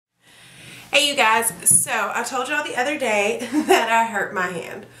Hey you guys, so I told y'all the other day that I hurt my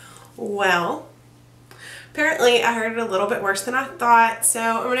hand. Well, apparently I hurt it a little bit worse than I thought, so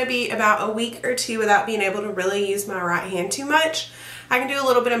I'm going to be about a week or two without being able to really use my right hand too much. I can do a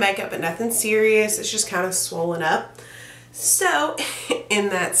little bit of makeup, but nothing serious. It's just kind of swollen up. So, in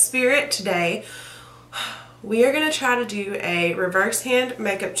that spirit today, we are going to try to do a reverse hand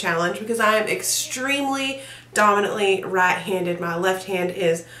makeup challenge because I am extremely dominantly right-handed. My left hand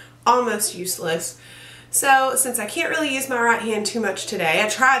is almost useless. So since I can't really use my right hand too much today, I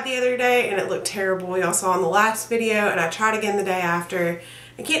tried the other day and it looked terrible. Y'all saw in the last video, and I tried again the day after.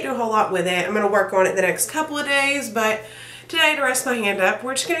 I can't do a whole lot with it. I'm going to work on it the next couple of days, but today to rest my hand up,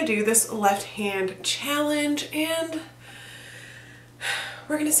 we're just going to do this left hand challenge and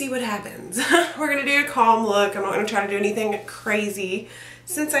we're going to see what happens. We're going to do a calm look. I'm not going to try to do anything crazy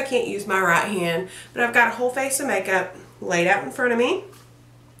since I can't use my right hand, but I've got a whole face of makeup laid out in front of me.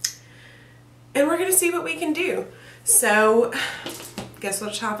 And we're going to see what we can do. So, guess we'll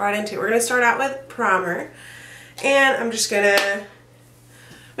hop right into it. We're going to start out with primer. And I'm just going to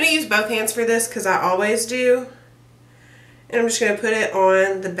use both hands for this because I always do. And I'm just going to put it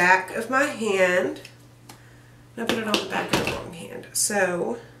on the back of my hand. And I put it on the back of the wrong hand.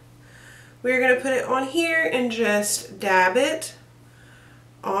 So, we're going to put it on here and just dab it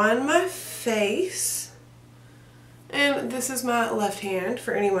on my face. And this is my left hand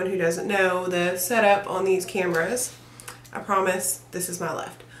for anyone who doesn't know the setup on these cameras. I promise this is my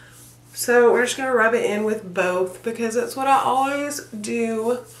left. So we're just going to rub it in with both because that's what I always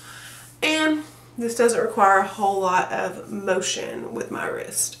do. And this doesn't require a whole lot of motion with my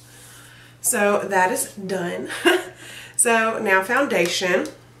wrist. So that is done. So now foundation.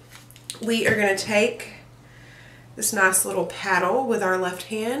 We are going to take this nice little paddle with our left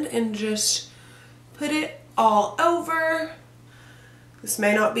hand and just put it all over. This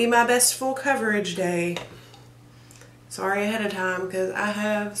may not be my best full coverage day. Sorry ahead of time because I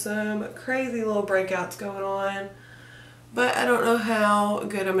have some crazy little breakouts going on, but I don't know how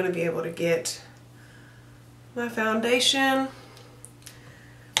good I'm going to be able to get my foundation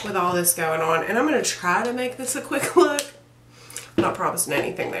with all this going on. And I'm going to try to make this a quick look. I'm not promising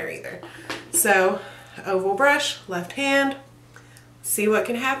anything there either. So, oval brush, left hand, see what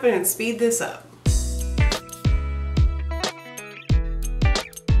can happen and speed this up.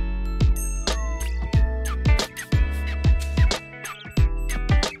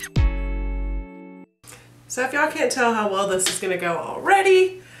 So if y'all can't tell how well this is going to go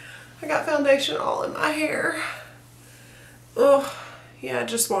already, I got foundation all in my hair. Oh, yeah, I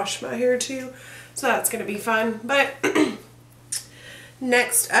just washed my hair too, so that's going to be fun. But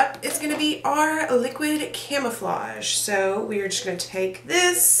next up is going to be our liquid camouflage. So we are just going to take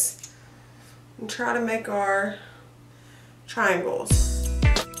this and try to make our triangles.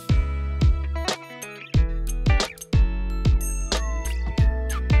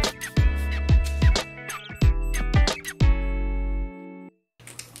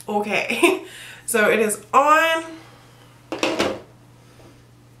 Okay, so it is on.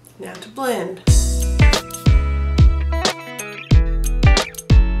 Now to blend.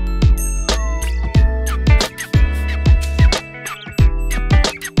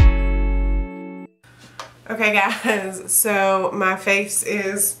 Okay guys, so my face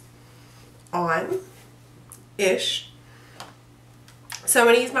is on-ish. So I'm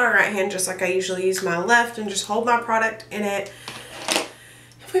going to use my right hand just like I usually use my left and just hold my product in it.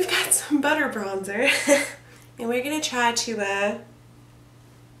 We've got some butter bronzer and we're going to try to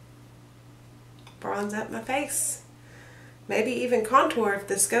bronze up my face. Maybe even contour if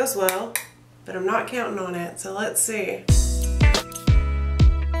this goes well, but I'm not counting on it, so let's see.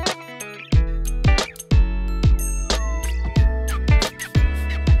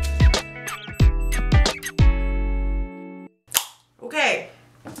 Okay,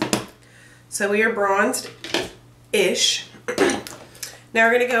 so we are bronzed-ish. Now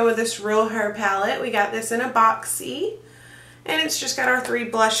we're going to go with this Real Hair palette. We got this in a boxy. And it's just got our 3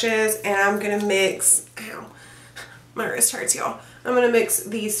 blushes. And I'm going to mix, ow, my wrist hurts y'all. I'm going to mix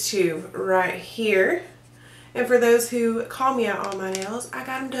these two right here. And for those who call me out on my nails, I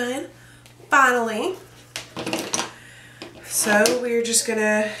got them done. Finally. So we're just going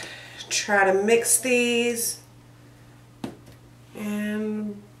to try to mix these.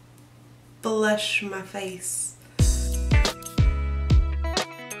 And blush my face.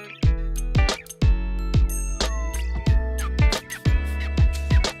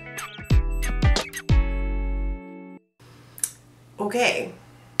 Okay,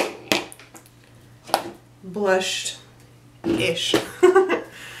 blushed-ish. Let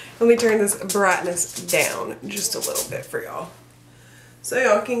me turn this brightness down just a little bit for y'all. so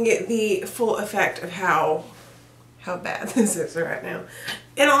y'all can get the full effect of how bad this is right now.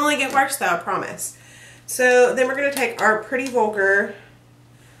 It'll only get worse though, I promise. So then we're going to take our Pretty Vulgar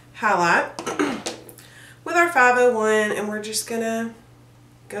highlight with our 501 and we're just going to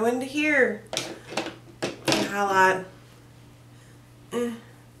go into here and highlight.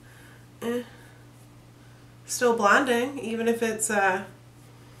 Still blinding, even if it's not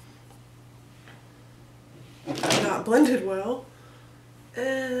blended well.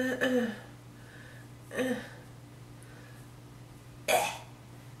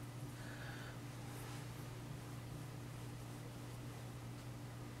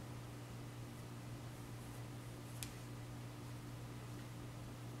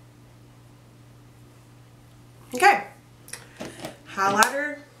 Okay,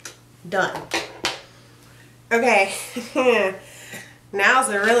 highlighter done. Okay, now's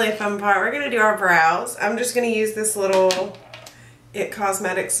the really fun part. We're gonna do our brows. I'm just gonna use this little It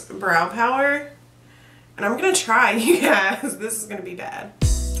Cosmetics brow powder, and I'm gonna try, you guys. This is gonna be bad.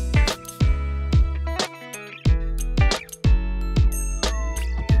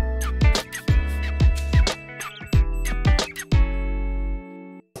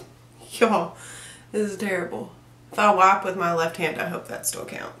 Y'all, this is terrible. If I wipe with my left hand, I hope that still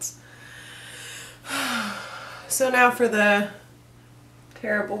counts. So now for the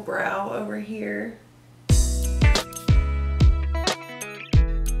terrible brow over here.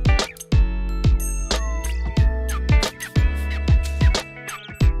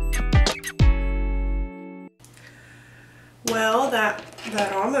 Well, that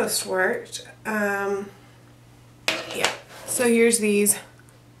almost worked. Yeah. So here's these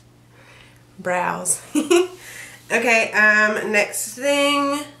brows. Okay, next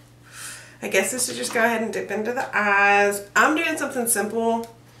thing, I guess is to just go ahead and dip into the eyes. I'm doing something simple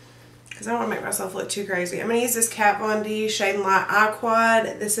because I don't want to make myself look too crazy. I'm going to use this Kat Von D Shade and Light Eye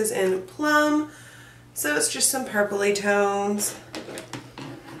Quad. This is in Plum, so it's just some purpley tones.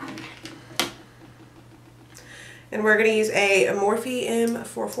 And we're going to use a Morphe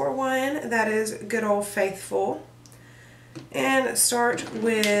M441, that is Good Old Faithful. And start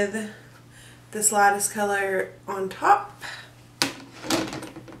with this lightest color on top.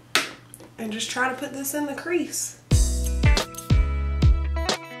 And just try to put this in the crease.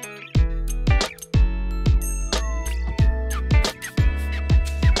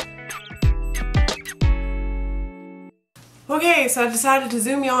 Okay, so I decided to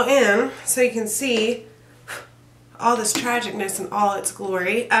zoom y'all in so you can see all this tragicness in all its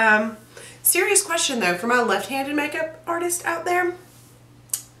glory. Serious question though, for my left-handed makeup artist out there.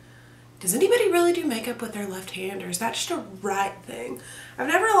 Does anybody really do makeup with their left hand, or is that just a right thing? I've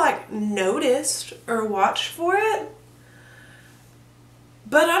never like noticed or watched for it,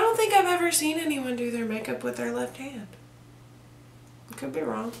 but I don't think I've ever seen anyone do their makeup with their left hand. I could be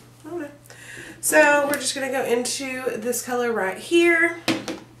wrong, I don't know. So we're just gonna go into this color right here.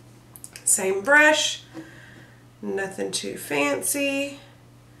 Same brush, nothing too fancy,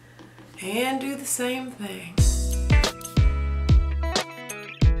 and do the same thing.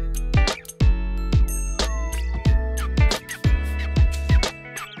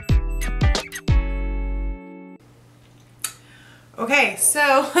 Okay,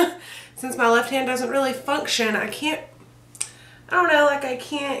 so since my left hand doesn't really function, I can't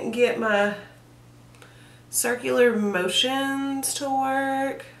get my circular motions to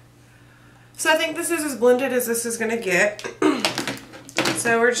work. So I think this is as blended as this is gonna get.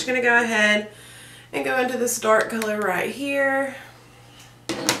 So we're just gonna go ahead and go into this dark color right here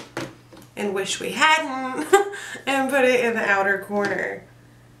and wish we hadn't and put it in the outer corner.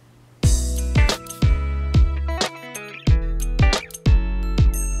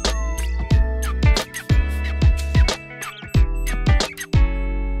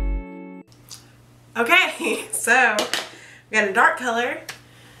 Okay, so we got a dark color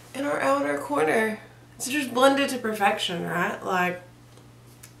in our outer corner. It's just blended to perfection, right? Like,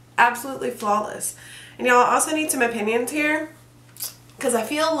 absolutely flawless. And y'all, I also need some opinions here because I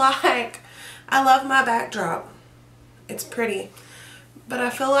feel like I love my backdrop. It's pretty, but I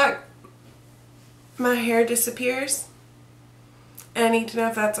feel like my hair disappears. And I need to know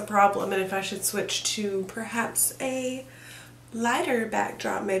if that's a problem and if I should switch to perhaps a lighter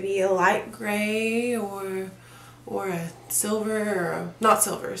backdrop, maybe a light gray or a silver, or not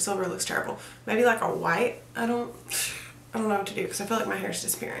silver. Silver looks terrible. Maybe like a white. I don't know what to do because I feel like my hair's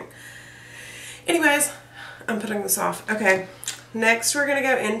disappearing. Anyways, I'm putting this off. Okay, next we're gonna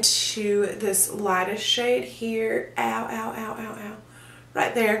go into this lightest shade here. Ow, ow, ow, ow, ow.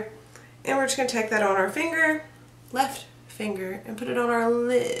 Right there. And we're just gonna take that on our finger, left finger, and put it on our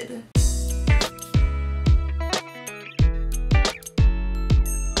lid.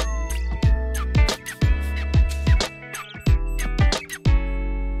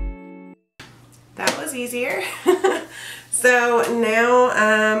 easier. So now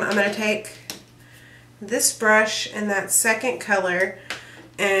I'm going to take this brush and that second color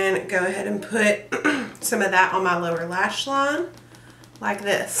and go ahead and put some of that on my lower lash line like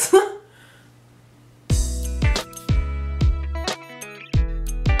this.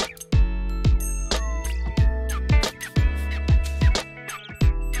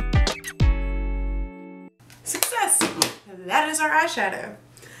 Success! That is our eyeshadow.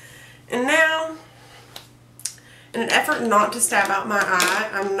 And now, in an effort not to stab out my eye,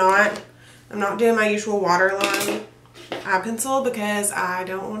 I'm not doing my usual waterline eye pencil because I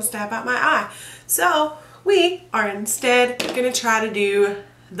don't want to stab out my eye. So we are instead going to try to do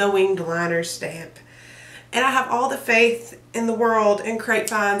the winged liner stamp. And I have all the faith in the world in Crepe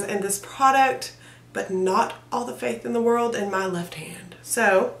Finds and this product, but not all the faith in the world in my left hand.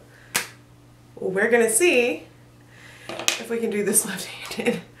 So we're going to see if we can do this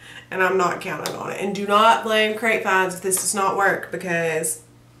left-handed. And I'm not counting on it. And do not blame Crepe Finds if this does not work, because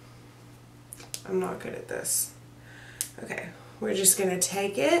I'm not good at this. Okay, we're just going to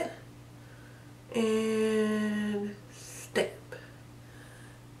take it and stamp.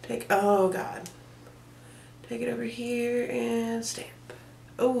 Oh God. Take it over here and stamp.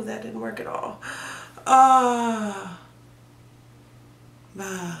 Oh, that didn't work at all. Oh.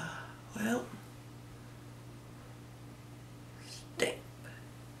 Well. Stamp.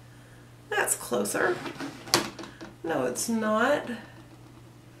 That's closer. No, it's not.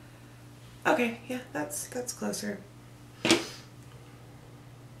 Okay, yeah, that's closer.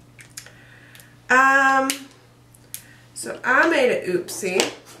 So I made an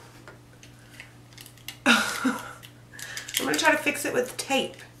oopsie. I'm gonna try to fix it with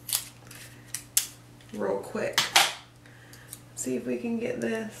tape real quick. See if we can get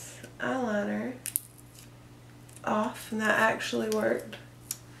this eyeliner off, and that actually worked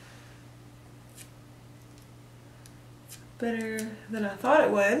better than I thought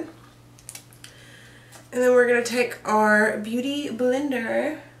it would. And then we're gonna take our beauty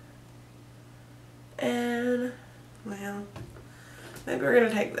blender and, well, maybe we're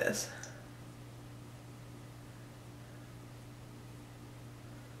gonna take this.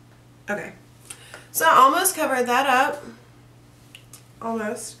 Okay, so I almost covered that up.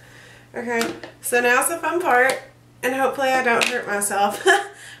 Almost. Okay, so now's the fun part, and hopefully I don't hurt myself.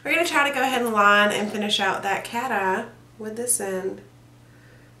 We're gonna try to go ahead and line and finish out that cat eye with this end.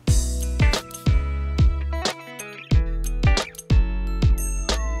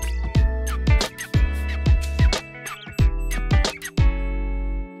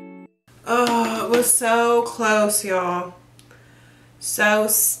 Oh, it was so close, y'all. So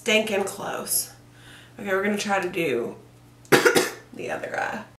stinking close. Okay, we're gonna try to do the other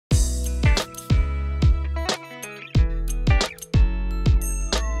eye.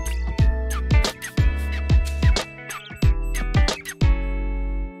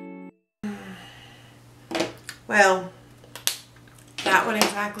 Well, that went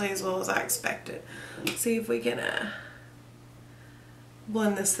exactly as well as I expected. Let's see if we can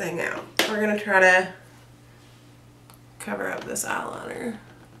blend this thing out. We're gonna try to cover up this eyeliner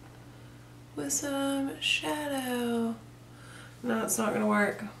with some shadow. No, it's not gonna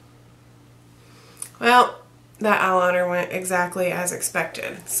work. Well, that eyeliner went exactly as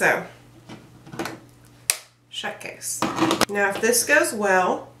expected. So, shut case. Now, if this goes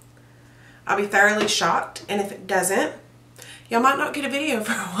well, I'll be thoroughly shocked, and if it doesn't, y'all might not get a video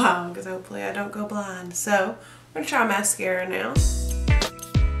for a while, because hopefully I don't go blind. So, we're gonna try mascara now.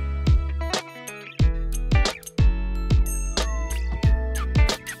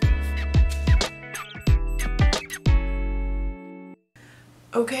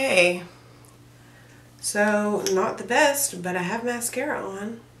 Okay, so not the best, but I have mascara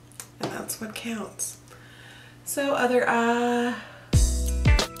on, and that's what counts. So other eye.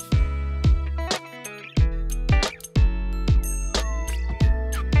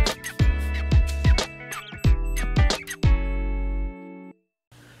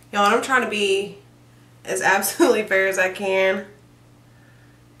 Y'all, I'm trying to be as absolutely fair as I can.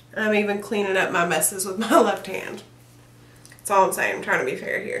 I'm even cleaning up my messes with my left hand. That's all I'm saying. I'm trying to be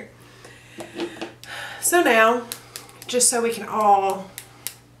fair here. So now, just so we can all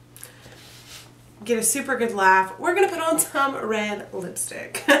get a super good laugh, we're going to put on some red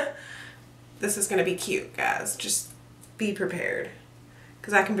lipstick. This is going to be cute, guys. Just be prepared,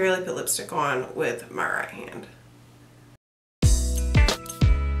 because I can barely put lipstick on with my right hand.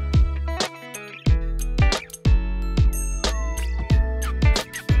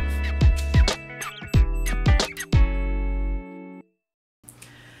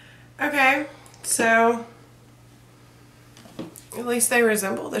 Okay, so At least they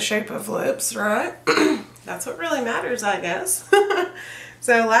resemble the shape of lips, right? That's what really matters, I guess.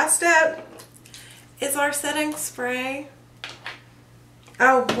 So last step is our setting spray.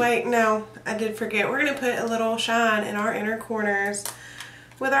 Oh, wait, no, I did forget. We're going to put a little shine in our inner corners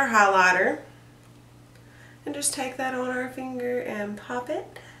with our highlighter. And just take that on our finger and pop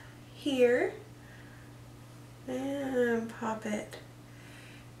it here. And pop it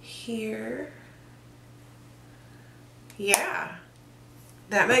here. Yeah.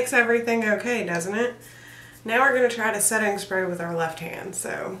 That makes everything okay, doesn't it? Now we're going to try to setting spray with our left hand.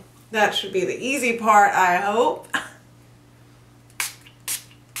 So that should be the easy part, I hope.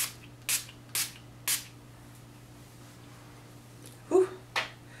 Whew.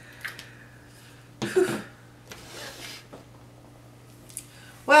 Whew.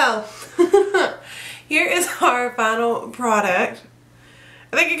 Well, here is our final product.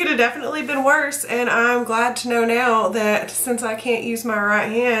 I think it could have definitely been worse, and I'm glad to know now that since I can't use my right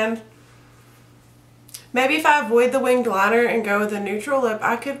hand, maybe if I avoid the winged liner and go with a neutral lip,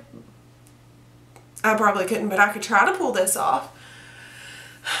 I probably couldn't, but I could try to pull this off.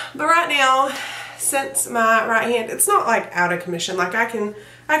 But right now, since my right hand, it's not like out of commission, like I can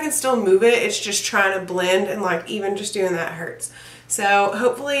still move it, it's just trying to blend, and like even just doing that hurts. So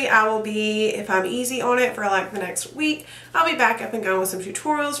hopefully I will be, if I'm easy on it for like the next week, I'll be back up and going with some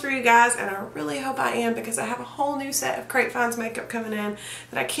tutorials for you guys, and I really hope I am, because I have a whole new set of Crate Finds makeup coming in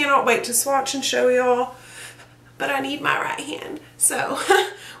that I cannot wait to swatch and show y'all, but I need my right hand. So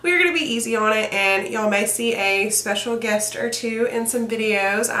we're going to be easy on it, and y'all may see a special guest or two in some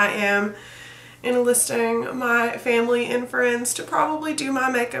videos. I am enlisting my family and friends to probably do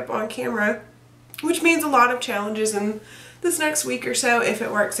my makeup on camera, which means a lot of challenges in this next week or so, if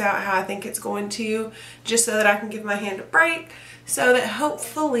it works out how I think it's going to, just so that I can give my hand a break, so that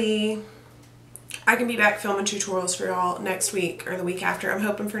hopefully I can be back filming tutorials for y'all next week or the week after. I'm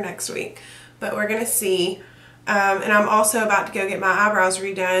hoping for next week, but we're gonna see. And I'm also about to go get my eyebrows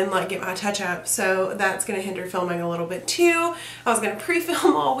redone, like get my touch-up, so that's gonna hinder filming a little bit too. I was gonna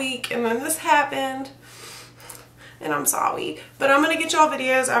pre-film all week, and then this happened, and I'm sorry. But I'm going to get y'all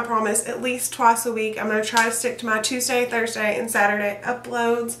videos, I promise, at least twice a week. I'm going to try to stick to my Tuesday, Thursday, and Saturday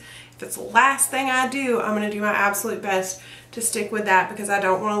uploads. If it's the last thing I do, I'm going to do my absolute best to stick with that, because I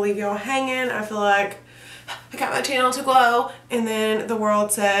don't want to leave y'all hanging. I feel like I got my channel to glow, and then the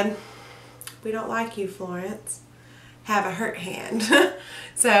world said, we don't like you, Florence. Have a hurt hand.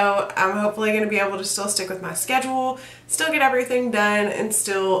 So I'm hopefully going to be able to still stick with my schedule, still get everything done, and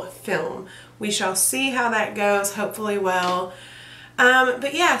still film. We shall see how that goes, hopefully well.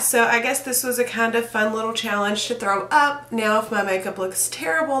 But yeah, so I guess this was a kind of fun little challenge to throw up. Now if my makeup looks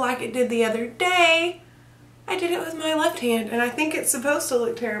terrible like it did the other day, I did it with my left hand, and I think it's supposed to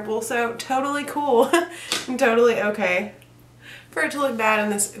look terrible, so totally cool and totally okay for it to look bad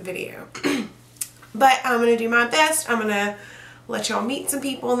in this video. But I'm going to do my best. I'm going to let y'all meet some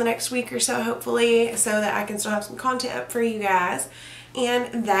people in the next week or so, hopefully, so that I can still have some content up for you guys.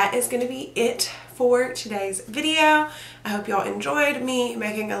 And that is going to be it for today's video. I hope y'all enjoyed me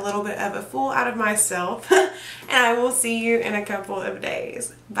making a little bit of a fool out of myself. And I will see you in a couple of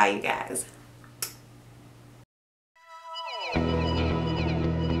days. Bye, you guys.